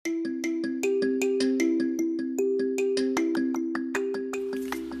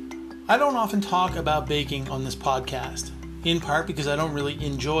I don't often talk about baking on this podcast, in part because I don't really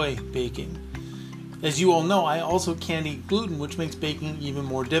enjoy baking. As you all know, I also can't eat gluten, which makes baking even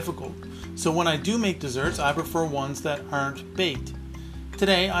more difficult. So when I do make desserts, I prefer ones that aren't baked.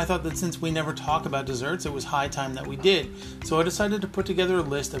 Today, I thought that since we never talk about desserts, it was high time that we did. So I decided to put together a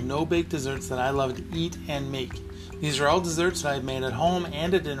list of no-bake desserts that I love to eat and make. These are all desserts that I've made at home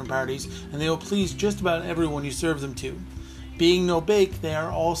and at dinner parties, and they will please just about everyone you serve them to. Being no-bake, they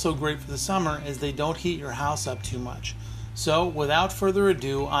are also great for the summer as they don't heat your house up too much. So, without further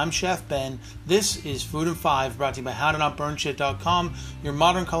ado, I'm Chef Ben. This is Food in 5, brought to you by HowToNotBurnShit.com, your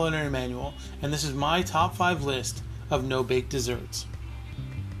modern culinary manual, and this is my top 5 list of no-bake desserts.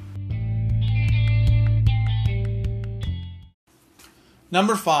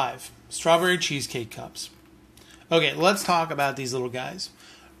 Number 5, strawberry cheesecake cups. Okay, let's talk about these little guys.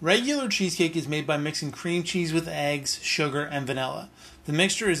 Regular cheesecake is made by mixing cream cheese with eggs, sugar, and vanilla. The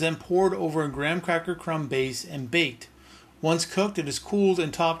mixture is then poured over a graham cracker crumb base and baked. Once cooked, it is cooled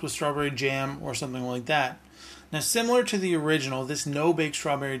and topped with strawberry jam or something like that. Now, similar to the original, this no-bake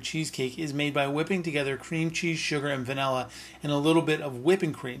strawberry cheesecake is made by whipping together cream cheese, sugar, and vanilla and a little bit of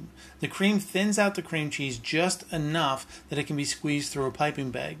whipping cream. The cream thins out the cream cheese just enough that it can be squeezed through a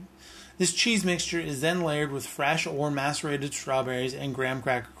piping bag. This cheese mixture is then layered with fresh or macerated strawberries and graham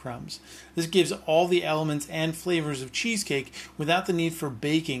cracker crumbs. This gives all the elements and flavors of cheesecake without the need for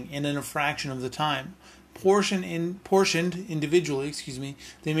baking and in a fraction of the time. Portioned individually,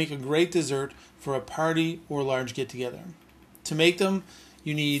 they make a great dessert for a party or large get-together. To make them,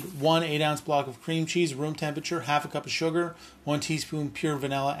 you need 1 8-ounce block of cream cheese, room temperature, half a cup of sugar, 1 teaspoon pure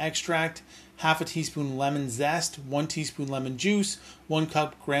vanilla extract, half a teaspoon lemon zest, 1 teaspoon lemon juice, 1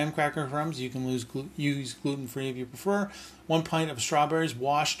 cup graham cracker crumbs, you can use gluten-free if you prefer, 1 pint of strawberries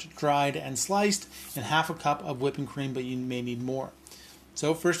washed, dried, and sliced, and half a cup of whipping cream, but you may need more.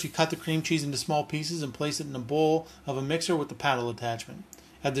 So first you cut the cream cheese into small pieces and place it in a bowl of a mixer with the paddle attachment.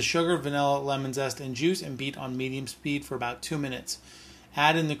 Add the sugar, vanilla, lemon zest, and juice and beat on medium speed for about 2 minutes.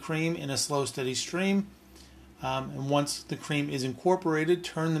 Add in the cream in a slow, steady stream. And once the cream is incorporated,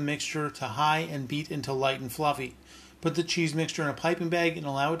 turn the mixture to high and beat until light and fluffy. Put the cheese mixture in a piping bag and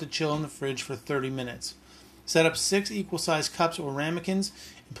allow it to chill in the fridge for 30 minutes. Set up 6 equal-sized cups or ramekins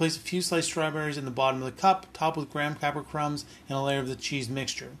and place a few sliced strawberries in the bottom of the cup, top with graham cracker crumbs and a layer of the cheese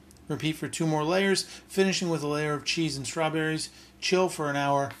mixture. Repeat for 2 more layers, finishing with a layer of cheese and strawberries. Chill for an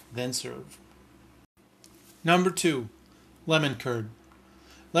hour, then serve. Number 2, lemon curd.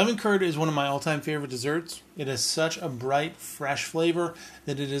 Lemon curd is one of my all-time favorite desserts. It has such a bright, fresh flavor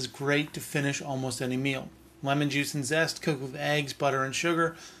that it is great to finish almost any meal. Lemon juice and zest cooked with eggs, butter, and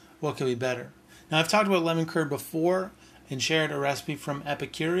sugar. What could be better? Now, I've talked about lemon curd before and shared a recipe from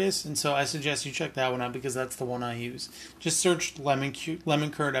Epicurious, and so I suggest you check that one out because that's the one I use. Just search lemon curd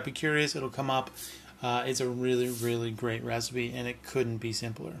Epicurious. It'll come up. It's a really, really great recipe, and it couldn't be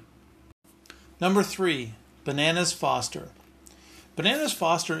simpler. Number 3, Bananas Foster. Bananas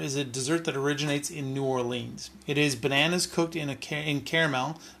Foster is a dessert that originates in New Orleans. It is bananas cooked in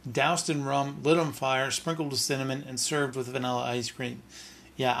caramel, doused in rum, lit on fire, sprinkled with cinnamon, and served with vanilla ice cream.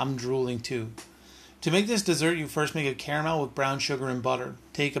 Yeah, I'm drooling too. To make this dessert, you first make a caramel with brown sugar and butter.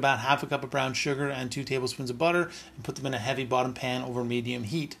 Take about half a cup of brown sugar and 2 tablespoons of butter and put them in a heavy bottom pan over medium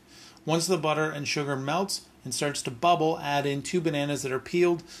heat. Once the butter and sugar melts and starts to bubble, add in 2 bananas that are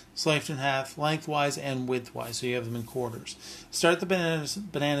peeled, sliced in half lengthwise and widthwise, so you have them in quarters. Start the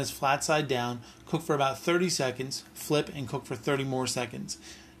bananas flat side down, cook for about 30 seconds, flip and cook for 30 more seconds.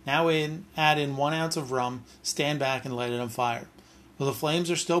 Now add in 1 ounce of rum, stand back and light it on fire. While the flames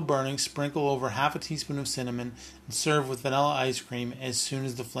are still burning, sprinkle over half a teaspoon of cinnamon and serve with vanilla ice cream as soon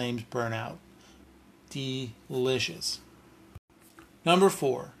as the flames burn out. Delicious. Number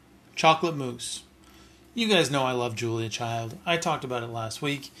 4, chocolate mousse. You guys know I love Julia Child. I talked about it last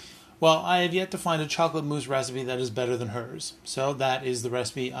week. Well, I have yet to find a chocolate mousse recipe that is better than hers, so that is the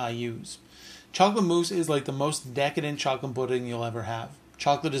recipe I use. Chocolate mousse is like the most decadent chocolate pudding you'll ever have.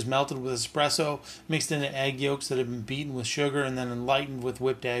 Chocolate is melted with espresso, mixed into egg yolks that have been beaten with sugar and then enlightened with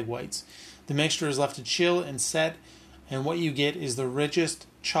whipped egg whites. The mixture is left to chill and set, and what you get is the richest,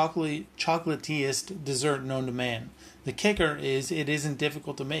 chocolatiest dessert known to man. The kicker is it isn't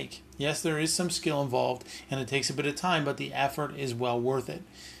difficult to make. Yes, there is some skill involved, and it takes a bit of time, but the effort is well worth it.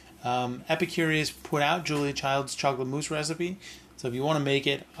 Epicurious put out Julia Child's chocolate mousse recipe, so if you want to make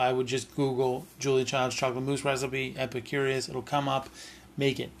it, I would just Google Julia Child's chocolate mousse recipe, Epicurious. It'll come up.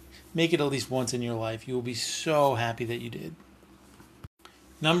 Make it. Make it at least once in your life. You will be so happy that you did.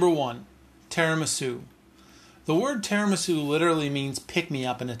 Number 1, tiramisu. The word tiramisu literally means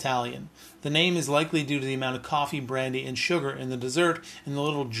pick-me-up in Italian. The name is likely due to the amount of coffee, brandy, and sugar in the dessert and the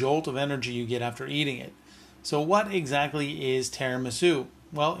little jolt of energy you get after eating it. So what exactly is tiramisu?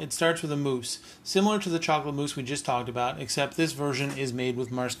 Well, it starts with a mousse, similar to the chocolate mousse we just talked about, except this version is made with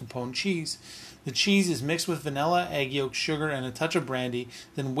mascarpone cheese. The cheese is mixed with vanilla, egg yolk, sugar, and a touch of brandy,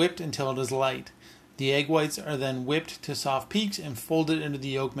 then whipped until it is light. The egg whites are then whipped to soft peaks and folded into the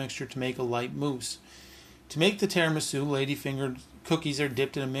yolk mixture to make a light mousse. To make the tiramisu, ladyfinger cookies are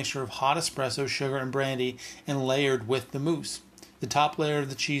dipped in a mixture of hot espresso, sugar, and brandy and layered with the mousse. The top layer of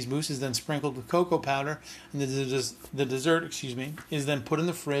the cheese mousse is then sprinkled with cocoa powder, and the dessert is then put in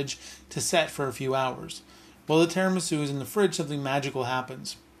the fridge to set for a few hours. While the tiramisu is in the fridge, something magical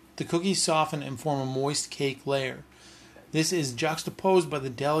happens. The cookies soften and form a moist cake layer. This is juxtaposed by the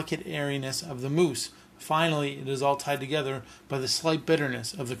delicate airiness of the mousse. Finally, it is all tied together by the slight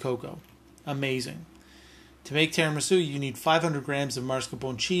bitterness of the cocoa. Amazing. To make tiramisu, you need 500 grams of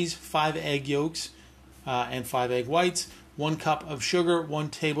mascarpone cheese, 5 egg yolks, and 5 egg whites, 1 cup of sugar, 1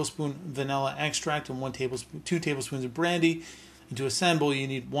 tablespoon vanilla extract, and 2 tablespoons of brandy. And to assemble, you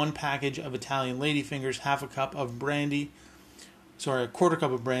need 1 package of Italian ladyfingers, a quarter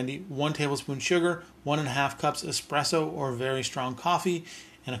cup of brandy, 1 tablespoon sugar, 1.5 cups espresso or very strong coffee,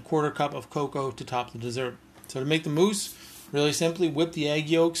 and a quarter cup of cocoa to top the dessert. So to make the mousse, really simply whip the egg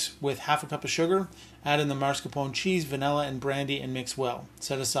yolks with half a cup of sugar, add in the mascarpone cheese, vanilla, and brandy, and mix well.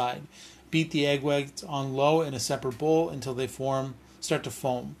 Set aside. Beat the egg whites on low in a separate bowl until they start to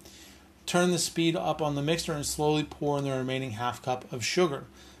foam. Turn the speed up on the mixer and slowly pour in the remaining half cup of sugar.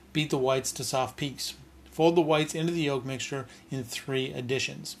 Beat the whites to soft peaks. Fold the whites into the yolk mixture in 3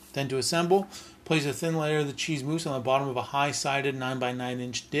 additions. Then to assemble, place a thin layer of the cheese mousse on the bottom of a high-sided 9x9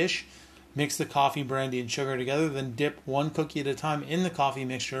 inch dish. Mix the coffee, brandy, and sugar together, then dip 1 cookie at a time in the coffee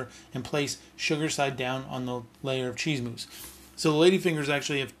mixture and place sugar side down on the layer of cheese mousse. So the ladyfingers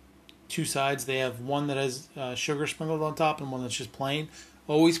actually have 2 sides. They have one that has sugar sprinkled on top and one that's just plain.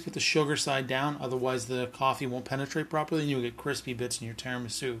 Always put the sugar side down, otherwise the coffee won't penetrate properly and you'll get crispy bits in your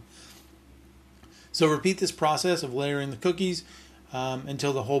tiramisu. So repeat this process of layering the cookies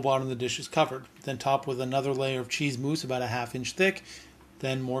until the whole bottom of the dish is covered. Then top with another layer of cheese mousse about a ½ inch thick,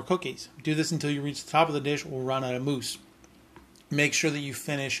 then more cookies. Do this until you reach the top of the dish or run out of mousse. Make sure that you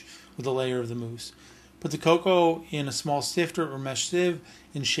finish with a layer of the mousse. Put the cocoa in a small sifter or mesh sieve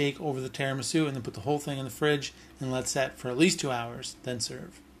and shake over the tiramisu, and then put the whole thing in the fridge and let set for at least 2 hours, then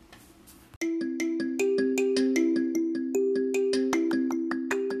serve.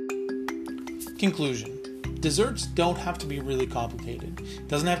 Conclusion. Desserts don't have to be really complicated. It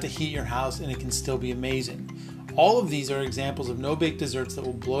doesn't have to heat your house, and it can still be amazing. All of these are examples of no-bake desserts that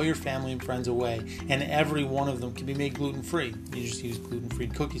will blow your family and friends away, and every one of them can be made gluten-free. You just use gluten-free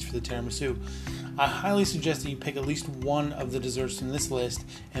cookies for the tiramisu. I highly suggest that you pick at least one of the desserts from this list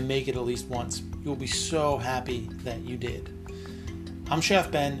and make it at least once. You'll be so happy that you did. I'm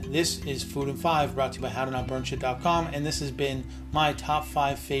Chef Ben. This is Food in 5, brought to you by HowToNotBurnShit.com, and this has been my top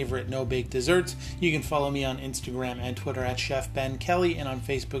 5 favorite no-bake desserts. You can follow me on Instagram and Twitter at Chef Ben Kelly, and on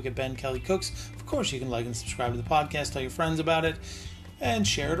Facebook at Ben Kelly Cooks. Of course, you can like and subscribe to the podcast, tell your friends about it, and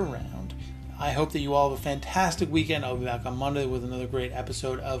share it around. I hope that you all have a fantastic weekend. I'll be back on Monday with another great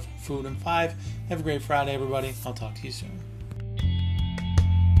episode of Food in 5. Have a great Friday, everybody. I'll talk to you soon.